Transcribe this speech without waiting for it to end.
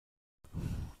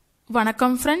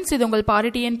வணக்கம் ஃப்ரெண்ட்ஸ், இது உங்கள் பாரி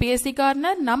Tnpsc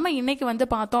கார்னர். நம்ம இன்னைக்கு வந்து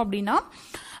பார்த்தோம் அப்படின்னா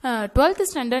 12th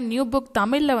ஸ்டாண்டர்ட் நியூ புக்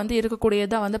தமிழில் வந்து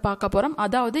இருக்கக்கூடியதாக வந்து பார்க்க போகிறோம்.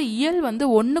 அதாவது இயல் வந்து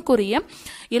 1க்குரிய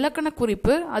இலக்கண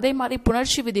குறிப்பு, அதே மாதிரி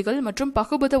புணர்ச்சி விதிகள் மற்றும்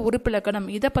பகுபத உறுப்பிலக்கணம்,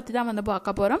 இதை பற்றி தான் வந்து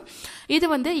பார்க்க போகிறோம். இது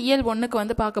வந்து இயல் 1க்கு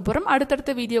வந்து பார்க்க போகிறோம்.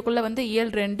 அடுத்தடுத்த வீடியோக்குள்ளே வந்து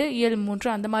இயல் 2, இயல்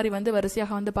 3 அந்த மாதிரி வந்து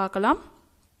வரிசையாக வந்து பார்க்கலாம்.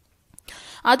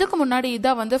 அதுக்கு முன்னாடி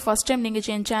இதான் வந்து ஃபர்ஸ்ட் டைம் நீங்கள்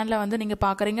என் சேனலை வந்து நீங்கள்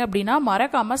பார்க்குறீங்க அப்படின்னா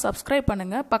மறக்காமல் சப்ஸ்கிரைப்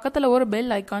பண்ணுங்கள். பக்கத்தில் ஒரு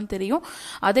பெல் ஐக்கான் தெரியும்,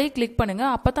 அதை கிளிக்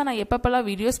பண்ணுங்கள். அப்போ தான் நான் எப்பப்பெல்லாம்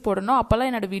வீடியோஸ் போடணும் அப்போல்லாம்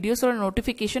என்னோட வீடியோஸோட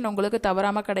நோட்டிஃபிகேஷன் உங்களுக்கு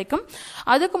தவறாமல் கிடைக்கும்.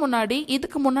 இதுக்கு முன்னாடி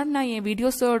நான் என்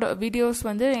வீடியோஸ்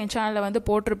வந்து என் சேனலில் வந்து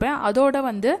போட்டிருப்பேன். அதோட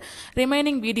வந்து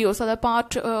ரிமைனிங் வீடியோஸ், அதாவது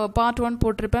பார்ட் 1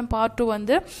 போட்டிருப்பேன், பார்ட் 2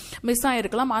 வந்து மிஸ்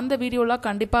ஆகிருக்கலாம். அந்த வீடியோலாம்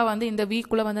கண்டிப்பாக வந்து இந்த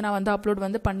வீக்குள்ளே வந்து நான் வந்து அப்லோட்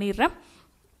வந்து பண்ணிடுறேன்.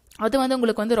 அது வந்து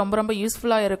உங்களுக்கு வந்து ரொம்ப ரொம்ப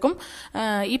யூஸ்ஃபுல்லாக இருக்கும்.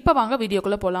 இப்போ வாங்க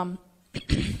வீடியோக்குள்ளே போகலாம்.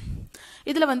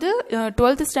 இதில் வந்து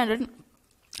 12th ஸ்டாண்டர்ட்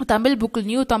தமிழ் புக்கில்,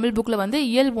 நியூ தமிழ் புக்கில் வந்து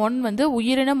இயல் 1 வந்து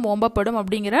உயிரினம் ஓம்பப்படும்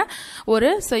அப்படிங்கிற ஒரு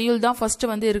செய்யுள் தான் ஃபர்ஸ்ட்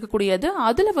வந்து இருக்கக்கூடியது.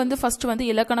 அதில் வந்து ஃபர்ஸ்ட் வந்து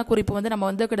இலக்கண குறிப்பு வந்து நம்ம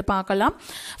வந்து பார்க்கலாம்.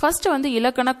 ஃபர்ஸ்ட் வந்து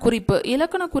இலக்கண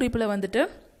குறிப்பில் வந்துட்டு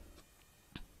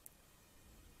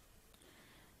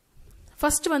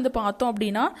ஃபர்ஸ்ட் வந்து பார்த்தோம்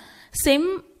அப்படின்னா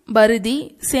செம்பருதி,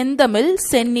 செந்தமிழ்,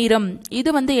 செந்நிறம், இது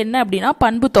வந்து என்ன அப்படின்னா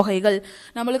பண்பு தொகைகள்.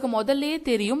 நம்மளுக்கு முதல்ல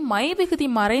தெரியும், மை விகுதி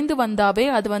மறைந்து வந்தாவே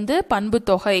அது வந்து பண்பு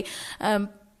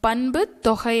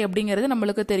தொகை அப்படிங்கிறது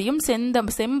நம்மளுக்கு தெரியும்.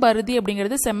 செம்பருதி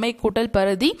அப்படிங்கிறது செம்மை கூட்டல்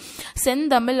பருதி,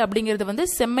 செந்தமிழ் அப்படிங்கிறது வந்து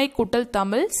செம்மை கூட்டல்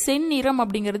தமிழ், செந்நிறம்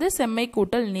அப்படிங்கிறது செம்மை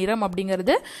கூட்டல் நிறம்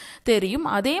அப்படிங்கிறது தெரியும்.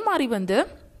 அதே மாதிரி வந்து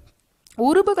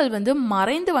உருபுகள் வந்து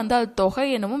மறைந்து வந்தால் தொகை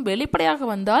எனவும், வெளிப்படையாக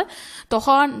வந்தால்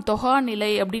தொகா நிலை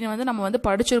அப்படின்னு வந்து நம்ம வந்து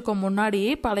படிச்சிருக்கோம்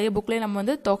முன்னாடியே. பழைய புக்லேயே நம்ம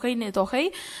வந்து தொகை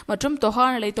மற்றும் தொகா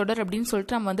நிலை தொடர் அப்படின்னு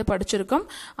சொல்லிட்டு நம்ம வந்து படிச்சிருக்கோம்.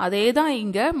 அதே தான்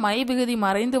இங்க மை விகுதி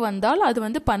மறைந்து வந்தால் அது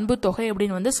வந்து பண்பு தொகை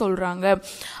அப்படின்னு வந்து சொல்றாங்க.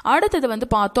 அடுத்தது வந்து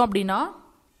பார்த்தோம் அப்படின்னா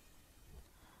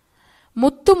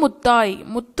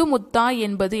முத்துமுத்தாய்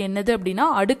என்பது என்னது அப்படின்னா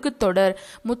அடுக்கு தொடர்.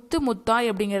 முத்துமுத்தாய்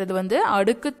அப்படிங்கிறது வந்து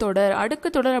அடுக்கு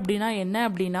தொடர் அப்படின்னா என்ன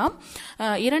அப்படின்னா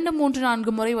 2, 3,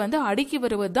 4 முறை வந்து அடுக்கி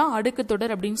வருவது தான் அடுக்கு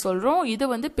தொடர் அப்படின்னு சொல்றோம். இது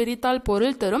வந்து பிரித்தால்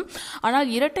பொருள் தரும்.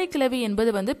 ஆனால் இரட்டை கிளவி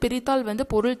என்பது வந்து பிரித்தால் வந்து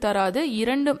பொருள் தராது.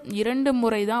 இரண்டு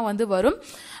முறை தான் வந்து வரும்.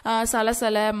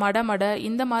 சலசல, மடமட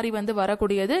இந்த மாதிரி வந்து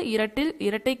வரக்கூடியது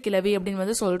இரட்டை கிளவி அப்படின்னு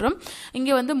வந்து சொல்றோம். இங்க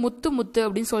வந்து முத்து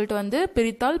அப்படின்னு சொல்லிட்டு வந்து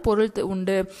பிரித்தால் பொருள்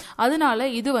உண்டு. அதனால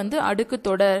இது வந்து அடுக்கு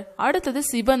தொடர். அடுத்தது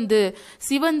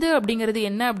சிவந்து அப்படிங்கிறது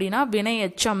என்ன அப்படின்னா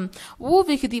வினையச்சம். ஊ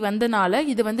விகுதி வந்தனால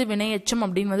இது வந்து வினையச்சம்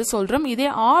அப்படின்னு வந்து சொல்றோம். இதே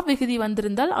ஆ விகுதி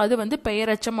வந்திருந்தால் அது வந்து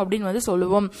பெயரச்சம் அப்படின்னு வந்து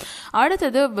சொல்லுவோம்.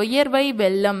 அடுத்தது வியர்வை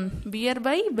வெள்ளம்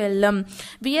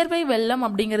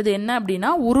அப்படிங்கிறது என்ன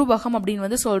அப்படின்னா உருவகம் அப்படின்னு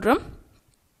வந்து சொல்றோம்.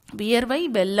 வியர்வை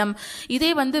வெள்ளம். இதே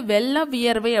வந்து வெள்ள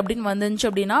வியர்வை அப்படின்னு வந்துச்சு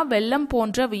அப்படின்னா வெள்ளம்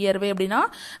போன்ற வியர்வை அப்படின்னா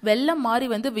வெள்ளம் மாதிரி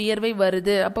வந்து வியர்வை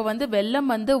வருது. அப்போ வந்து வெள்ளம்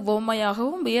வந்து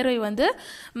ஓமையாகவும் வியர்வை வந்து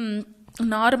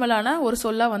நார்மலான ஒரு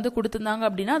சொல்லா வந்து கொடுத்திருந்தாங்க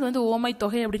அப்படின்னா அது வந்து ஓமை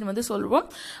தொகை அப்படின்னு வந்து சொல்லுவோம்.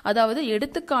 அதாவது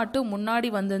எடுத்துக்காட்டு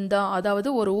முன்னாடி வந்திருந்தா,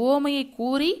 அதாவது ஒரு ஓமையை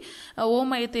கூறி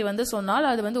ஓமயத்தை வந்து சொன்னால்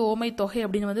அது வந்து ஓமை தொகை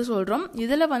அப்படின்னு வந்து சொல்றோம்.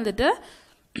 இதுல வந்துட்டு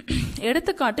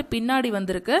எடுத்துக்காட்டு பின்னாடி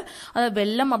வந்திருக்கு, அதாவது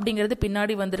வெள்ளம் அப்படிங்கிறது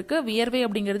பின்னாடி வந்திருக்கு, வியர்வை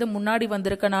அப்படிங்கிறது முன்னாடி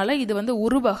வந்திருக்கனால இது வந்து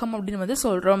உருவகம் அப்படின்னு வந்து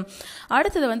சொல்றோம்.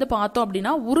 அடுத்தது வந்து பார்த்தோம்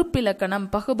அப்படின்னா உறுப்பிலக்கணம்,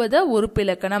 பகுபத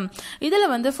உறுப்பிலக்கணம்.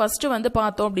 இதுல வந்து ஃபர்ஸ்ட் வந்து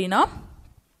பார்த்தோம் அப்படின்னா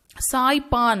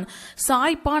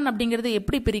சாய்ப்பான் அப்படிங்கிறது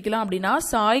எப்படி பிரிக்கலாம் அப்படின்னா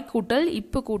சாய் கூட்டல்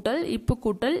இப்பு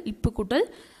கூட்டல்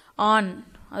ஆண்,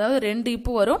 அதாவது 2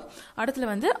 இப்பு வரும். அடுத்துல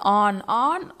வந்து ஆண்,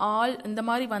 ஆள் இந்த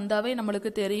மாதிரி வந்தாவே நம்மளுக்கு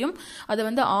தெரியும். அது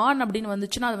வந்து ஆண் அப்படின்னு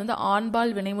வந்துச்சுன்னா அது வந்து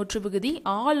ஆண்பால் வினைமுற்று விகுதி,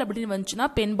 ஆள் அப்படின்னு வந்துச்சுன்னா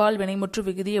பெண்பால் வினைமுற்று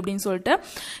விகுதி அப்படின்னு சொல்லிட்டு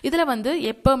இதுல வந்து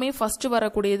எப்பவுமே ஃபர்ஸ்ட்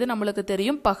வரக்கூடியது நம்மளுக்கு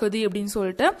தெரியும் பகுதி அப்படின்னு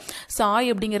சொல்லிட்டு.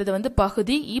 சாய் அப்படிங்கிறது வந்து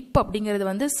பகுதி, அப்படிங்கிறது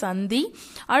வந்து சந்தி.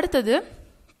 அடுத்தது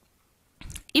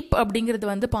அப்படிங்கிறது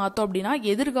வந்து பார்த்தோம் அப்படின்னா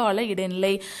எதிர்கால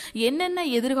இடைநிலை. என்னென்ன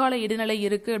எதிர்கால இடைநிலை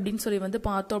இருக்கு அப்படின்னு சொல்லி வந்து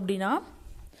பார்த்தோம் அப்படின்னா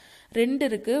 2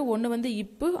 இருக்கு. ஒன்று வந்து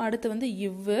இப்பு, அடுத்து வந்து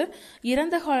இவ்வு.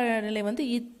 இறந்த கால நிலை வந்து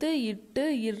இத்து, இட்டு,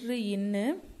 இரு, இன்னு.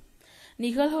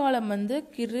 நிகழ்காலம் வந்து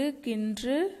கிரு,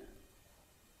 கின்று,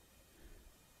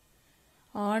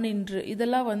 ஆனின்று.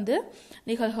 இதெல்லாம் வந்து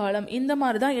நிகழ்காலம். இந்த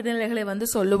மாதிரி தான் இடைநிலைகளை வந்து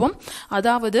சொல்லுவோம்.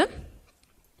 அதாவது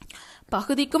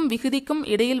பகுதிக்கும் விகுதிக்கும்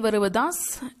இடையில் வருவதுதான்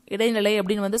இடைநிலை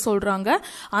அப்படின்னு வந்து சொல்றாங்க.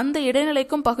 அந்த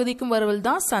இடைநிலைக்கும் பகுதிக்கும்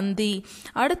வருவதுதான் சந்தி.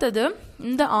 அடுத்தது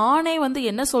இந்த ஆணை வந்து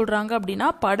என்ன சொல்றாங்க அப்படின்னா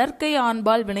படற்கை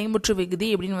ஆண்பால் வினைமுற்று விகுதி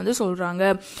அப்படின்னு வந்து சொல்றாங்க.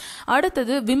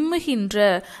 அடுத்தது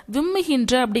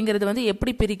விம்முகின்ற அப்படிங்கிறது வந்து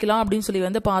எப்படி பிரிக்கலாம் அப்படின்னு சொல்லி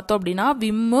வந்து பார்த்தோம் அப்படின்னா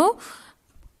விம்மு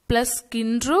பிளஸ்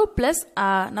கின்று பிளஸ்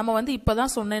நம்ம வந்து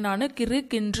இப்பதான் சொன்னேன் நான் கிறு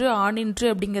கின்று ஆனின்று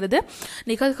அப்படிங்கிறது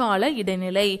நிகழ்கால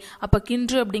இடைநிலை. அப்ப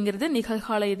கின்று அப்படிங்கிறது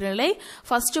நிகழ்கால இடைநிலை.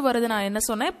 ஃபர்ஸ்ட் வரது நான் என்ன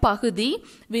சொன்னேன், பகுதி.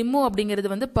 விம்மு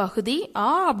அப்படிங்கிறது வந்து பகுதி.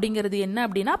 அப்படிங்கிறது என்ன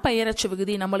அப்படின்னா பெயரச்சு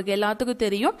விகுதி. நம்மளுக்கு எல்லாத்துக்கும்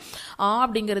தெரியும்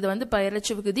அப்படிங்கிறது வந்து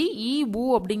பெயரச்சு விகுதி. ஊ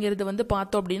அப்படிங்கிறது வந்து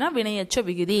பார்த்தோம் அப்படின்னா வினையச்ச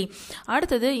விகுதி.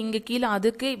 அடுத்தது இங்க கீழே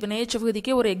அதுக்கு வினையச்ச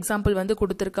விகுதிக்கே ஒரு எக்ஸாம்பிள் வந்து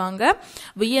கொடுத்திருக்காங்க.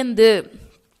 வியந்து.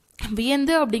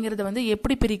 வியந்து அப்படிங்கறத வந்து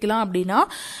எப்படி பிரிக்கலாம் அப்படின்னா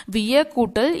விய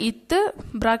கூட்டல் இத்து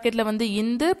பிராக்கெட்ல வந்து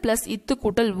இந்து பிளஸ் இத்து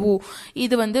கூட்டல் ஊ.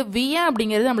 இது வந்து விய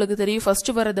அப்படிங்கிறது நம்மளுக்கு தெரியும்,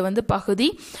 ஃபர்ஸ்ட் வர்றது வந்து பகுதி.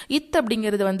 இத்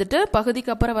அப்படிங்கிறது வந்துட்டு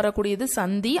பகுதிக்கு அப்புறம் வரக்கூடியது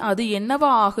சந்தி. அது என்னவா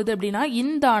ஆகுது அப்படின்னா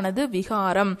இந்தானது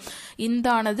விகாரம்.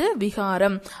 இந்தானது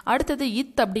விகாரம். அடுத்தது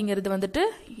இத் அப்படிங்கிறது வந்துட்டு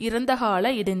இறந்த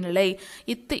கால இடைநிலை.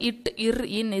 இத்து இட் இர்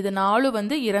இன் இது 4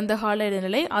 வந்து இறந்த கால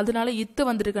இடைநிலை. அதனால இத்து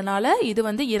வந்திருக்கனால இது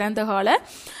வந்து இறந்த கால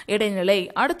இடைநிலை.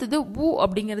 அடுத்தது ஊ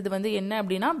அப்படிங்கிறது வந்து என்ன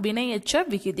அப்படின்னா வினையச்ச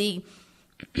விகுதி.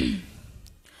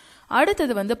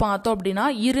 அடுத்தது வந்து பார்த்தோம் அப்படின்னா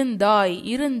இருந்தாய்.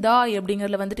 இருந்தாய்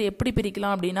அப்படிங்கறதுல வந்துட்டு எப்படி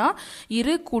பிரிக்கலாம் அப்படின்னா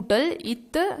இரு கூட்டல்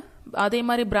இத்து, அதே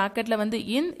மாதிரி பிராக்கெட்ல வந்து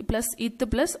இன் பிளஸ் இத்து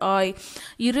பிளஸ் ஆய்.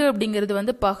 இரு அப்படிங்கிறது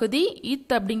வந்து பகுதி,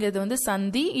 இத் அப்படிங்கிறது வந்து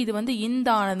சந்தி. இது வந்து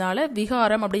இந்தானதுனால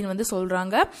விகாரம் அப்படின்னு வந்து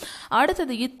சொல்றாங்க.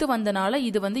 அடுத்தது இத்து வந்தனால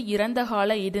இது வந்து இறந்த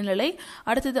கால இடைநிலை.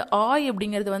 அடுத்தது ஆய்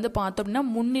அப்படிங்கிறது வந்து பார்த்தோம்னா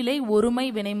முன்னிலை ஒருமை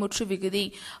வினைமுற்று விகுதி.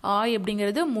 ஆய்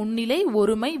அப்படிங்கிறது முன்னிலை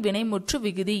ஒருமை வினைமுற்று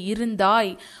விகுதி.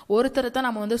 இருந்தாய் ஒருத்தரை தான்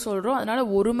நம்ம வந்து சொல்றோம், அதனால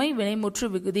ஒருமை வினைமுற்று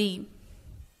விகுதி.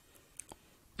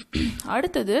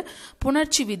 அடுத்தது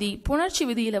புணர்ச்சி விதி. புணர்ச்சி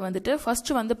விதியில வந்துட்டு ஃபர்ஸ்ட்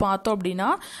வந்து பார்த்தோம் அப்படின்னா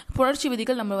புணர்ச்சி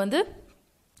விதிகள் நம்ம வந்து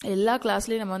எல்லா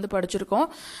கிளாஸ்லயும் நம்ம வந்து படிச்சிருக்கோம்.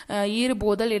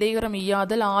 ஈறுபோதல், இடையகரம்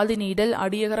ஈயாதல், ஆதி நீடல்,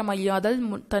 அடியகரம் ஐயாதல்,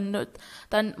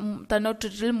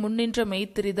 தன்னொற்றில் முன்னின்ற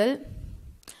மெய்த்திரிதல்,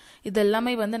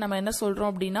 இதெல்லாமே வந்து நம்ம என்ன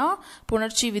சொல்றோம் அப்படின்னா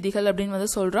புணர்ச்சி விதிகள் அப்படின்னு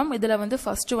வந்து சொல்றோம். இதுல வந்து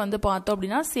ஃபர்ஸ்ட் வந்து பார்த்தோம்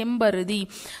அப்படின்னா செம்பருதி.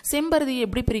 செம்பருதி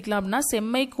எப்படி பிரிக்கலாம் அப்படின்னா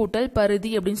செம்மை கூட்டல்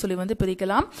பருதி அப்படின்னு சொல்லி வந்து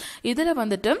பிரிக்கலாம். இதுல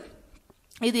வந்துட்டு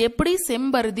இது எப்படி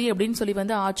செம்பருதி அப்படின்னு சொல்லி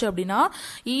வந்து ஆச்சு அப்படின்னா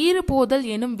ஈறுபோதல்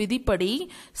எனும் விதிப்படி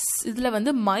இதுல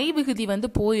வந்து மை விகுதி வந்து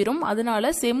போயிரும்.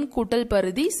 அதனால செம் கூட்டல்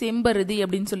பருதி செம்பருதி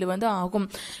அப்படின்னு சொல்லி வந்து ஆகும்.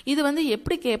 இது வந்து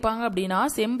எப்படி கேட்பாங்க அப்படின்னா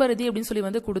செம்பருதி அப்படின்னு சொல்லி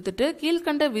வந்து கொடுத்துட்டு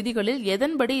கீழ்கண்ட விதிகளில்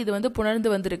எதன்படி இது வந்து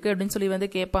புணர்ந்து வந்திருக்கு அப்படின்னு சொல்லி வந்து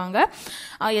கேட்பாங்க.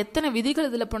 எத்தனை விதிகள்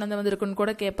இதுல புணர்ந்து வந்திருக்குன்னு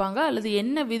கூட கேட்பாங்க, அல்லது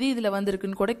என்ன விதி இதுல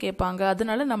வந்திருக்குன்னு கூட கேட்பாங்க.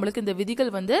 அதனால நம்மளுக்கு இந்த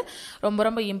விதிகள் வந்து ரொம்ப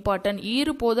ரொம்ப இம்பார்ட்டன்ட்.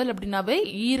 ஈறுபோதல் அப்படின்னாவே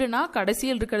ஈறுனா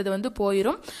கடைசியில் இருக்கிறது வந்து போயிரும்,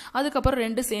 அதுக்கப்புறம்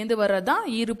 2 சேர்ந்து வர்றதுதான்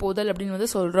ஈறுபோதல் அப்படின்னு வந்து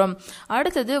சொல்றோம்.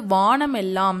 அடுத்தது வானம்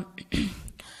எல்லாம்.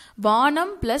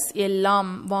 வானம் பிளஸ் எல்லாம்.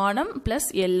 வானம் பிளஸ்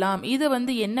எல்லாம் இது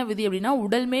வந்து என்ன விதி அப்படின்னா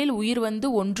உடல் மேல் உயிர் வந்து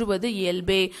ஒன்றுவது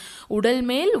இயல்பே. உடல்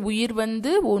மேல் உயிர்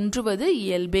வந்து ஒன்றுவது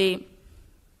இயல்பே.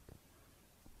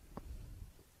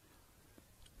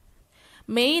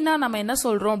 மெயினா நம்ம என்ன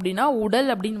சொல்றோம் அப்படின்னா உடல்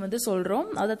அப்படின்னு வந்து சொல்றோம்.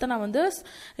 அதைத்தான் நான் வந்து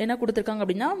என்ன கொடுத்திருக்காங்க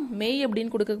அப்படின்னா மெய்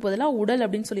அப்படின்னு கொடுக்க பதிலாக உடல்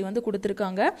அப்படின்னு சொல்லி வந்து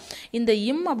கொடுத்திருக்காங்க. இந்த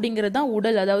இம் அப்படிங்கிறது தான்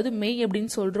உடல், அதாவது மெய்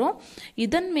அப்படின்னு சொல்றோம்.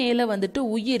 இதன் மேல வந்துட்டு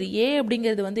உயிர் ஏ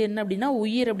அப்படிங்கிறது வந்து என்ன அப்படின்னா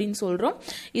உயிர் அப்படின்னு சொல்றோம்.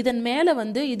 இதன் மேல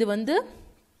வந்து இது வந்து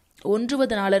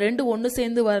ஒன்றுவதனால 2 ஒன்று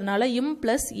சேர்ந்து வரனால இம்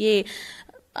பிளஸ் ஏ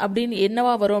அப்படின்னு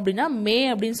என்னவா வரும் அப்படின்னா மே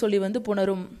அப்படின்னு சொல்லி வந்து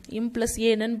புணரும். இம் பிளஸ் ஏ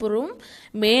என்னன்னு புணரும்,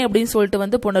 மே அப்படின்னு சொல்லிட்டு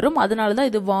வந்து புணரும். அதனாலதான்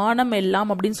இது வானம்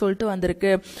எல்லாம் அப்படின்னு சொல்லிட்டு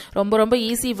வந்திருக்கு. ரொம்ப ரொம்ப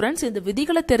ஈஸி ஃப்ரெண்ட்ஸ். இந்த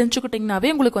விதிகளை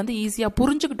தெரிஞ்சுக்கிட்டீங்கன்னாவே உங்களுக்கு வந்து ஈஸியா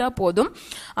புரிஞ்சுக்கிட்டா போதும்.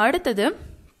 அடுத்தது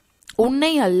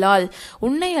உன்னை அல்லால்.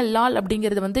 உன்னை அல்லால்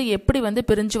அப்படிங்கிறது வந்து எப்படி வந்து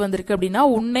பிரிஞ்சு வந்திருக்கு அப்படின்னா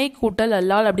உன்னை கூட்டல்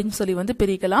அல்லால் அப்படின்னு சொல்லி வந்து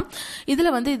பிரிக்கலாம்.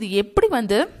 இதுல வந்து இது எப்படி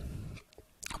வந்து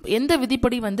எந்த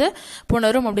விதிப்படி வந்து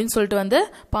புணரும் அப்படின்னு சொல்லிட்டு வந்து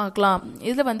பார்க்கலாம்.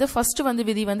 இதுல வந்து ஃபர்ஸ்ட் வந்து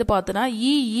விதி வந்து பார்த்தோன்னா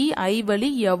ஐ வழி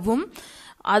எவ்வும்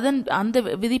அந்த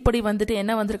விதிப்படி வந்துட்டு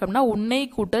என்ன வந்திருக்கு அப்படின்னா உன்னை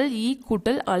கூட்டல்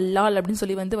கூட்டல் அல்லால் அப்படின்னு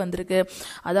சொல்லி வந்து வந்திருக்கு.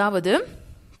 அதாவது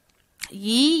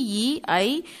ஐ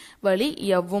வழி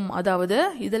எவ்வும், அதாவது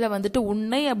இதுல வந்துட்டு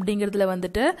உன்னை அப்படிங்கிறதுல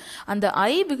வந்துட்டு அந்த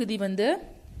ஐ விகுதி வந்து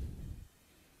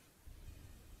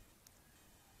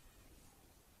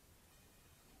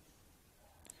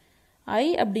ஐ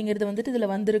அப்படிங்கிறது வந்துட்டு இதுல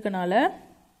வந்திருக்கனால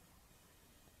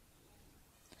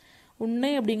உன்னை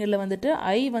அப்படிங்கிறதுல வந்துட்டு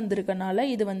ஐ வந்திருக்கனால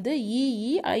இது வந்து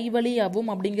ஐ வழி ஆகும்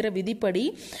அப்படிங்கிற விதிப்படி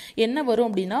என்ன வரும்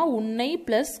அப்படின்னா உன்னை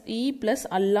பிளஸ் பிளஸ்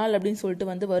அல்லால் அப்படின்னு சொல்லிட்டு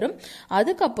வந்து வரும்.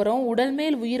 அதுக்கப்புறம் உடல்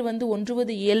மேல் உயிர் வந்து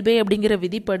ஒன்றுவது இயல்பே அப்படிங்கிற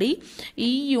விதிப்படி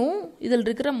ஈயும் இதில்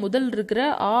இருக்கிற முதல் இருக்கிற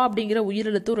அப்படிங்கிற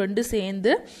உயிரெழுத்தும் 2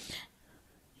 சேர்ந்து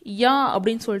யா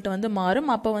அப்படின்னு சொல்லிட்டு வந்து மாறும்.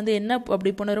 அப்ப வந்து என்ன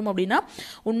அப்படி புணரும் அப்படின்னா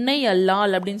உன்னை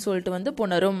அல்லால் அப்படின்னு சொல்லிட்டு வந்து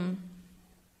புணரும்.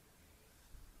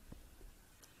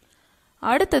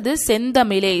 அடுத்தது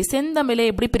செந்தமிழே. செந்தமிழே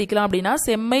எப்படி பிரிக்கலாம் அப்படின்னா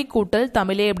செம்மை கூட்டல்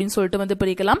தமிழே அப்படின்னு சொல்லிட்டு வந்து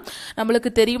பிரிக்கலாம். நம்மளுக்கு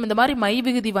தெரியும் இந்த மாதிரி மை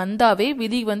விகுதி வந்தாவே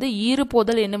விதி வந்து ஈறு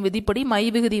போதல் என்னும் விதிப்படி மை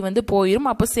விகுதி வந்து போயிடும்.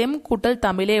 அப்போ செம் கூட்டல்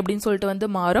தமிழே அப்படின்னு சொல்லிட்டு வந்து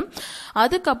மாறும்.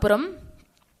 அதுக்கப்புறம்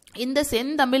இந்த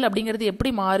செந்தமிழ் அப்படிங்கிறது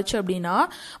எப்படி மாறுச்சு அப்படின்னா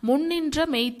முன்னின்ற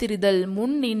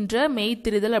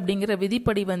மெய்த்திரிதல் அப்படிங்கிற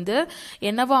விதிப்படி வந்து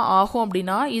என்னவா ஆகும்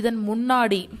அப்படின்னா இதன்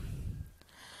முன்னாடி,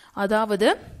 அதாவது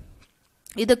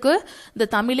இதுக்கு இந்த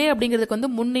தமிழே அப்படிங்கிறதுக்கு வந்து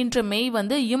முன்னின்ற மெய்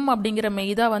வந்து இம் அப்படிங்கிற மெய்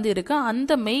தான் வந்து இருக்கு.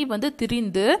 அந்த மெய் வந்து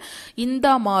திரிந்து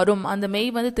இந்தா மாறும். அந்த மெய்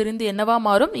வந்து திரிந்து என்னவா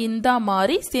மாறும்? இந்தா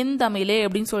மாறி செந்தமிழே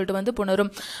அப்படின்னு சொல்லிட்டு வந்து புணரும்.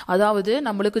 அதாவது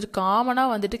நம்மளுக்கு காமனா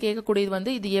வந்துட்டு கேட்கக்கூடியது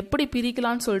வந்து இது எப்படி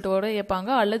பிரிக்கலாம்னு சொல்லிட்டு வர கேட்பாங்க.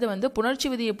 அல்லது வந்து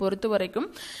புணர்ச்சி விதியை பொறுத்த வரைக்கும்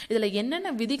இதுல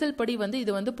என்னென்ன விதிகள் படி வந்து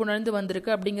இது வந்து புணர்ந்து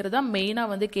வந்திருக்கு அப்படிங்கறத மெயினா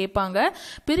வந்து கேட்பாங்க.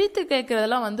 பிரித்து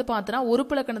கேட்கறதெல்லாம் வந்து பார்த்தோன்னா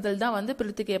உறுப்பிலக்கணத்தில் தான் வந்து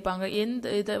பிரித்து கேட்பாங்க.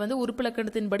 இதை வந்து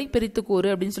உறுப்பிலக்கணத்தின்படி பிரித்து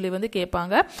அப்படின்னு சொல்லி வந்து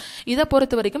கேட்பாங்க. இதை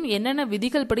பொறுத்த வரைக்கும் என்னென்ன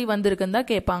விதிகள் படி வந்திருக்குன்னு தான்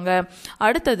கேட்பாங்க.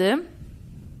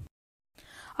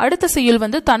 அடுத்த செயல்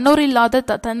வந்து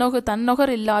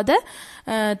தன்னொகர் இல்லாத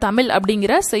தமிழ்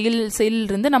அப்படிங்கிற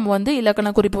செயலிலிருந்து நம்ம வந்து இலக்கண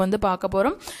குறிப்பு வந்து பார்க்க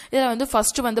போறோம். இதில் வந்து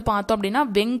ஃபர்ஸ்ட் வந்து பார்த்தோம் அப்படின்னா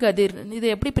வெங்கதிர். இது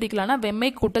எப்படி பிரிக்கலாம்னா வெம்மை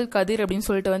கூட்டல் கதிர் அப்படின்னு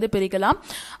சொல்லிட்டு வந்து பிரிக்கலாம்.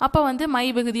 அப்போ வந்து மை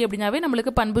விகுதி அப்படின்னாவே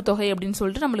நம்மளுக்கு பண்பு தொகை அப்படின்னு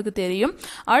சொல்லிட்டு நம்மளுக்கு தெரியும்.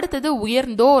 அடுத்தது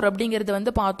உயர்ந்தோர் அப்படிங்கிறது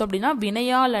வந்து பார்த்தோம் அப்படின்னா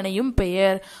வினையால் அணையும்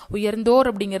பெயர். உயர்ந்தோர்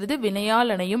அப்படிங்கிறது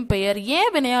வினையால் அணையும் பெயர்.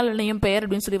 ஏன் வினையால் அணையும் பெயர்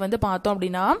அப்படின்னு சொல்லி வந்து பார்த்தோம்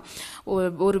அப்படின்னா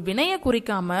ஒரு வினையை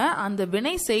குறிக்காம அந்த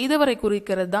வினை செய்தவரை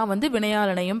குறிக்கிறது தான் வந்து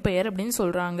வினையால் அணையும் பெயர் அப்படின்னு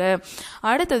சொல்றாங்க.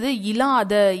 அடுத்தது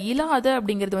இல்லாத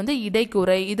அப்படிங்கிறது வந்து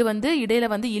இடைக்குறை. இது வந்து இடையில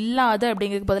வந்து இல்லாத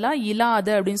அப்படிங்கிறதுக்கு பதிலாக இல்லாத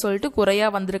அப்படின்னு சொல்லிட்டு குறையா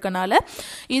வந்திருக்கனால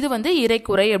இது வந்து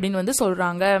இறைக்குறை அப்படின்னு வந்து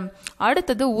சொல்றாங்க.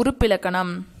 அடுத்தது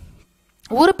உறுப்பிலக்கணம்.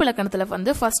 உறுப்பிலக்கணத்துல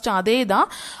வந்து ஃபர்ஸ்ட் அதே தான்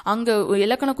அங்க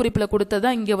இலக்கண குறிப்புல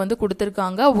கொடுத்ததா இங்க வந்து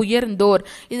கொடுத்திருக்காங்க. உயர்ந்தோர்.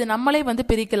 இது நம்மளே வந்து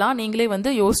பிரிக்கலாம். நீங்களே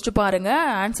வந்து யோசிச்சு பாருங்க.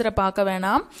 ஆன்சரை பார்க்க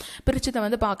வேணாம், பிரிச்சதை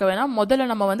வந்து பார்க்க வேணாம்.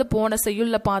 முதல்ல நம்ம வந்து போன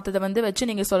செய்யுள்ல பார்த்ததை வந்து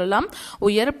வச்சு நீங்க சொல்லலாம்.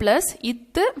 உயர் பிளஸ்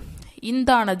இத்து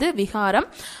இந்தானது விகாரம்.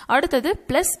 அடுத்தது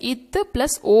பிளஸ் இத்து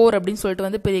பிளஸ் ஓர் அப்படின்னு சொல்லிட்டு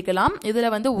வந்து பிரிக்கலாம். இதுல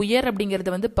வந்து உயர்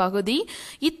அப்படிங்கிறது வந்து பகுதி,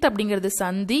 இத் அப்படிங்கிறது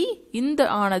சந்தி, இந்த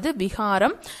ஆனது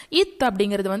விகாரம், இத்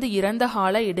அப்படிங்கிறது வந்து இறந்த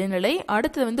கால இடைநிலை.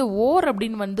 அடுத்தது வந்து ஓர்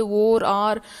அப்படின்னு வந்து ஓர்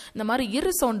ஆர் இந்த மாதிரி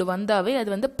இரு சவுண்டு வந்தாவே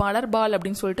அது வந்து பலர்பால்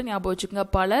அப்படின்னு சொல்லிட்டு ஞாபகம் வச்சுக்கோங்க.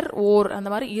 பலர் ஓர்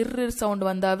அந்த மாதிரி இரு சவுண்டு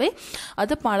வந்தாவே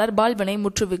அது பலர்பால்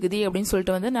வினைமுற்று விகுதி அப்படின்னு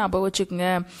சொல்லிட்டு வந்து ஞாபகம் வச்சுக்கோங்க.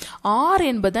 ஆர்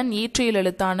என்பதன் ஈற்றியல்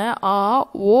எழுத்தான ஆ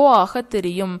ஓ ஆக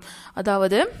தெரியும்.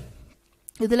 அதாவது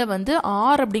இதுல வந்து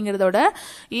ஆர் அப்படிங்கிறதோட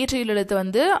ஈற்றியல் எழுத்து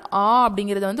வந்து ஆ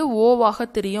அப்படிங்கறது வந்து ஓவாக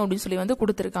தெரியும் அப்படின்னு சொல்லி வந்து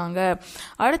கொடுத்திருக்காங்க.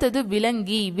 அடுத்தது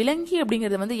விலங்கி. விலங்கி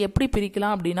அப்படிங்கறத வந்து எப்படி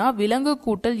பிரிக்கலாம் அப்படின்னா விலங்கு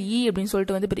கூட்டல் ஈ அப்படின்னு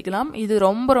சொல்லிட்டு வந்து பிரிக்கலாம். இது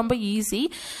ரொம்ப ரொம்ப ஈஸி.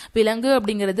 விலங்கு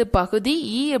அப்படிங்கிறது பகுதி,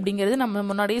 ஈ அப்படிங்கிறது நம்ம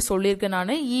முன்னாடியே சொல்லியிருக்கேன்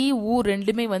நான். ஈ ஊ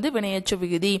ரெண்டுமே வந்து வினையற்ற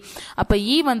விகுதி. அப்ப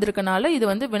ஈ வந்திருக்கனால இது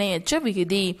வந்து வினையற்ற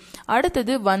விகுதி.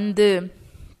 அடுத்தது வந்து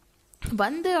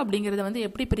அப்படிங்கறத வந்து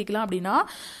எப்படி பிரிக்கலாம் அப்படின்னா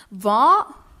வா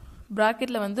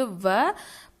பிராக்கெட்ல வந்து வ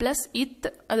பிளஸ் இத்,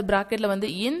 அது பிராக்கெட்ல வந்து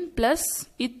இன் பிளஸ்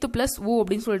இத்து பிளஸ் ஊ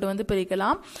அப்படின்னு சொல்லிட்டு வந்து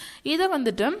பிரிக்கலாம். இதை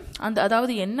வந்துட்டு அந்த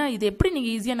அதாவது என்ன இது எப்படி நீங்க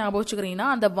ஈஸியா ஞாபகம் வச்சுக்கிறீங்கன்னா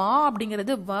அந்த வா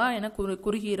அப்படிங்கிறது வ என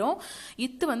குறுகிறோம்.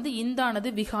 இத்து வந்து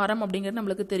இந்தானது விகாரம் அப்படிங்கிறது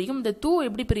நம்மளுக்கு தெரியும். இந்த தூ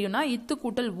எப்படி பிரியும்னா இத்து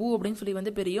கூட்டல் ஊ அப்படின்னு சொல்லி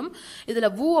வந்து பிரியும். இதுல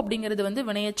ஊ அப்படிங்கிறது வந்து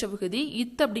வினையற்ற விகுதி,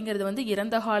 இத் அப்படிங்கிறது வந்து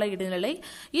இறந்த கால இடைநிலை,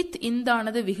 இத்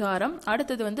இந்தானது விகாரம்.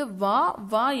 அடுத்தது வந்து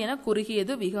வா என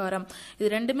குறுகியது விகாரம்.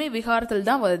 இது ரெண்டுமே விகாரத்தில்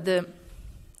தான் வருது.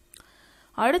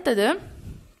 அடுத்தது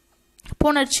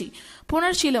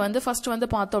புணர்ச்சியில வந்து ஃபர்ஸ்ட் வந்து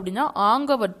பார்த்தோம் அப்படின்னா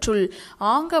ஆங்கவற்றுள்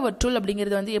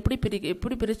அப்படிங்கிறது வந்து எப்படி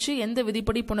பிரிச்சு எந்த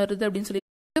விதிப்படி புணருது அப்படின்னு சொல்லி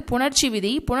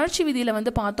புணர்ச்சி விதியில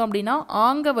வந்து பார்த்தோம் அப்படின்னா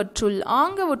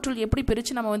ஆங்கவற்றுள் எப்படி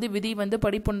பிரிச்சு நம்ம வந்து விதி வந்து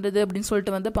படிப்புன்றது அப்படின்னு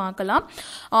சொல்லிட்டு வந்து பார்க்கலாம்.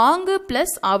 ஆங்கு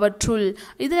பிளஸ் அவற்றுள்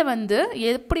இதுல வந்து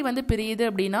எப்படி வந்து பிரியுது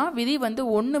அப்படின்னா விதி வந்து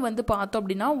ஒன்னு வந்து பார்த்தோம்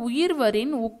அப்படின்னா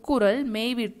உயிர்வரின் உக்குரல்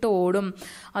மெய்விட்டு ஓடும்.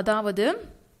 அதாவது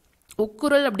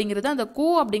உக்குரல் அப்படிங்கிறது அந்த கூ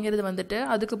அப்படிங்கிறது வந்துட்டு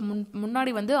அதுக்கு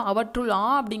முன்னாடி வந்து அவற்றுள் ஆ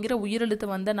அப்படிங்கிற உயிரெழுத்து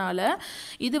வந்தனால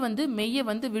இது வந்து மெய்யை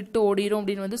வந்து விட்டு ஓடிடும்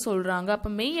அப்படின்னு வந்து சொல்றாங்க.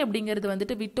 அப்ப மெய் அப்படிங்கிறது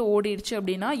வந்துட்டு விட்டு ஓடிடுச்சு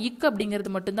அப்படின்னா இக்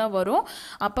அப்படிங்கிறது மட்டும்தான் வரும்.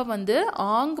 அப்ப வந்து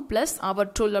ஆங் பிளஸ்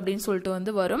அவற்றுள் அப்படின்னு சொல்லிட்டு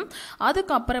வந்து வரும்.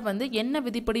 அதுக்கப்புறம் வந்து என்ன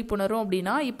விதிப்படி புணரும்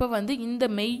அப்படின்னா இப்ப வந்து இந்த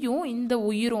மெய்யும் இந்த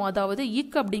உயிரும் அதாவது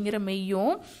இக் அப்படிங்கிற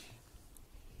மெய்யும்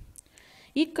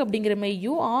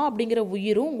ஆ அப்படிங்கிற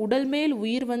உயிரும் உடல் மேல்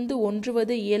உயிர் வந்து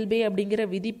ஒன்றுவது இயல்பே அப்படிங்கிற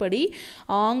விதிப்படி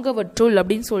ஆங்கவற்றுள்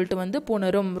அப்படின்னு சொல்லிட்டு வந்து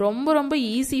புணரும். ரொம்ப ரொம்ப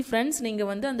ஈஸி ஃப்ரெண்ட்ஸ். நீங்க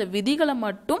வந்து அந்த விதிகளை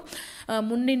மட்டும்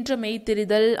முன்னின்ற மெய்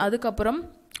தெரிதல், அதுக்கப்புறம்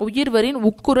உயிர்வரின்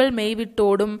உக்குரல்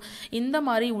மெய்விட்டோடும். இந்த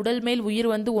மாதிரி உடல் மேல் உயிர்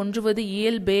வந்து ஒன்றுவது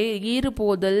இயல்பே, ஈறு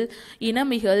போதல்,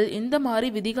 இனமிகள், இந்த மாதிரி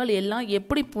விதிகள் எல்லாம்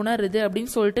எப்படி புணருது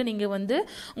அப்படின்னு சொல்லிட்டு நீங்கள் வந்து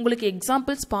உங்களுக்கு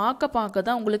எக்ஸாம்பிள்ஸ் பார்க்க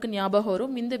தான் உங்களுக்கு ஞாபகம்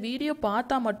வரும். இந்த வீடியோ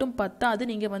பார்த்தா மட்டும் பத்தாது,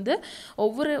 நீங்கள் வந்து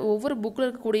ஒவ்வொரு புக்கில்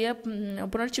இருக்கக்கூடிய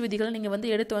புணர்ச்சி விதிகளை நீங்கள்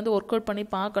வந்து எடுத்து வந்து ஒர்க் அவுட் பண்ணி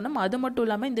பார்க்கணும். அது மட்டும்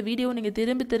இல்லாமல் இந்த வீடியோ நீங்கள்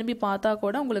திரும்பி பார்த்தா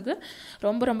கூட உங்களுக்கு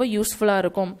ரொம்ப யூஸ்ஃபுல்லாக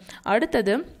இருக்கும்.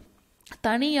 அடுத்தது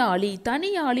தனியாளி.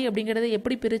 தனியாளி அப்படிங்கிறத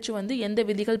எப்படி பிரித்து வந்து எந்த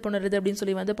விதிகள் புணருது அப்படின்னு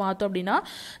சொல்லி வந்து பார்த்தோம் அப்படின்னா,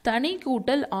 தனி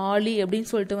கூட்டல் ஆளி அப்படின்னு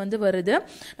சொல்லிட்டு வந்து வருது.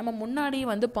 நம்ம முன்னாடியே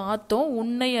வந்து பார்த்தோம்,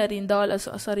 உன்னை அறிந்தால்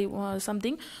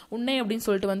உன்னை அப்படின்னு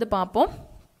சொல்லிட்டு வந்து பார்ப்போம்.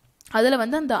 அதில்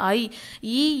வந்து அந்த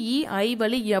ஐ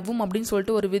வழி எவ்வும் அப்படின்னு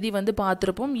சொல்லிட்டு ஒரு விதி வந்து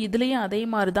பார்த்துருப்போம். இதுலேயும் அதே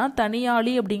மாதிரி தான்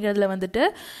தனியாளி அப்படிங்கிறதுல வந்துட்டு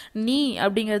நீ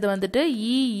அப்படிங்கிறது வந்துட்டு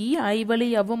ஐ வழி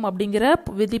எவ்வும் அப்படிங்கிற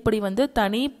விதிப்படி வந்து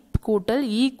தனி கூட்டல்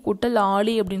கூட்டல்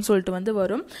ஆளி அப்படின்னு சொல்லிட்டு வந்து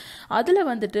வரும். அதில்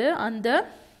வந்துட்டு அந்த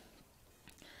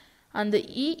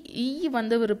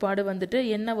வந்து ஒரு பாடு வந்துட்டு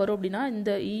என்ன வரும் அப்படின்னா,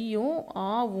 இந்த ஈயும்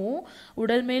ஆவும்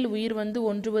உடல் மேல் உயிர் வந்து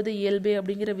ஒன்றுவது இயல்பே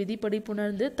அப்படிங்கிற விதிப்படி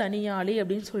புணர்ந்து தனியாளி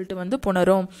அப்படின்னு சொல்லிட்டு வந்து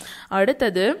புணரும்.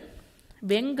 அடுத்தது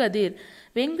வெங்கதிர்.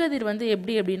 வெங்கதிர் வந்து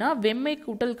எப்படி அப்படின்னா, வெம்மை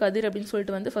கூட்டல் கதிர் அப்படின்னு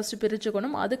சொல்லிட்டு வந்து ஃபர்ஸ்ட்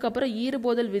பிரிச்சுக்கணும். அதுக்கப்புறம்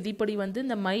ஈறுபோதல் விதிப்படி வந்து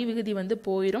இந்த மை விகுதி வந்து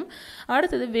போயிடும்.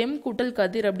 அடுத்தது வெம் கூட்டல்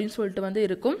கதிர் அப்படின்னு சொல்லிட்டு வந்து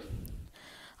இருக்கும்.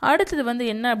 அடுத்தது வந்து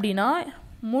என்ன அப்படின்னா,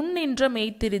 முன் நின்ற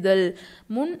மெய்த்திரிதல்.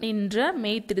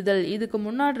 இதுக்கு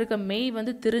முன்னாடி இருக்க மெய்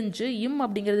வந்து திரிஞ்சு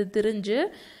அப்படிங்கிறது திரிஞ்சு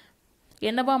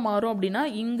என்னவா மாறும் அப்படின்னா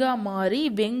இங்கா மாறி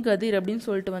வெங்கதிர் அப்படின்னு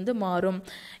சொல்லிட்டு வந்து மாறும்.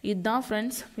 இதுதான்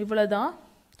ஃப்ரெண்ட்ஸ், இவ்வளோதான்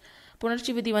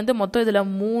புணர்ச்சி விதி வந்து மொத்தம் இதில்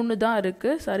 3 தான்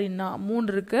இருக்குது.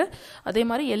 3 இருக்குது. அதே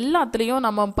மாதிரி எல்லாத்துலேயும்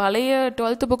நம்ம பழைய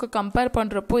 12th புக்கை கம்பேர்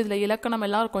பண்ணுறப்போ இதில் இலக்கணம்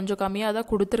எல்லாம் கொஞ்சம் கம்மியாக தான்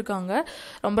கொடுத்துருக்காங்க.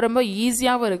 ரொம்ப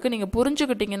ஈஸியாகவும் இருக்குது. நீங்கள்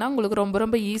புரிஞ்சுக்கிட்டிங்கன்னா உங்களுக்கு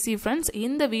ரொம்ப ஈஸி ஃப்ரெண்ட்ஸ்.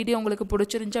 இந்த வீடியோ உங்களுக்கு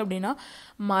பிடிச்சிருந்துச்சு அப்படின்னா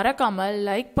மறக்காமல்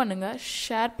லைக் பண்ணுங்கள்,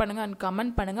 ஷேர் பண்ணுங்கள் அண்ட்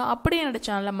கமெண்ட் பண்ணுங்கள். அப்படியே என்னோட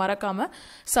சேனலை மறக்காமல்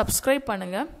சப்ஸ்கிரைப்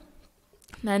பண்ணுங்கள்.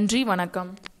 நன்றி,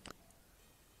 வணக்கம்.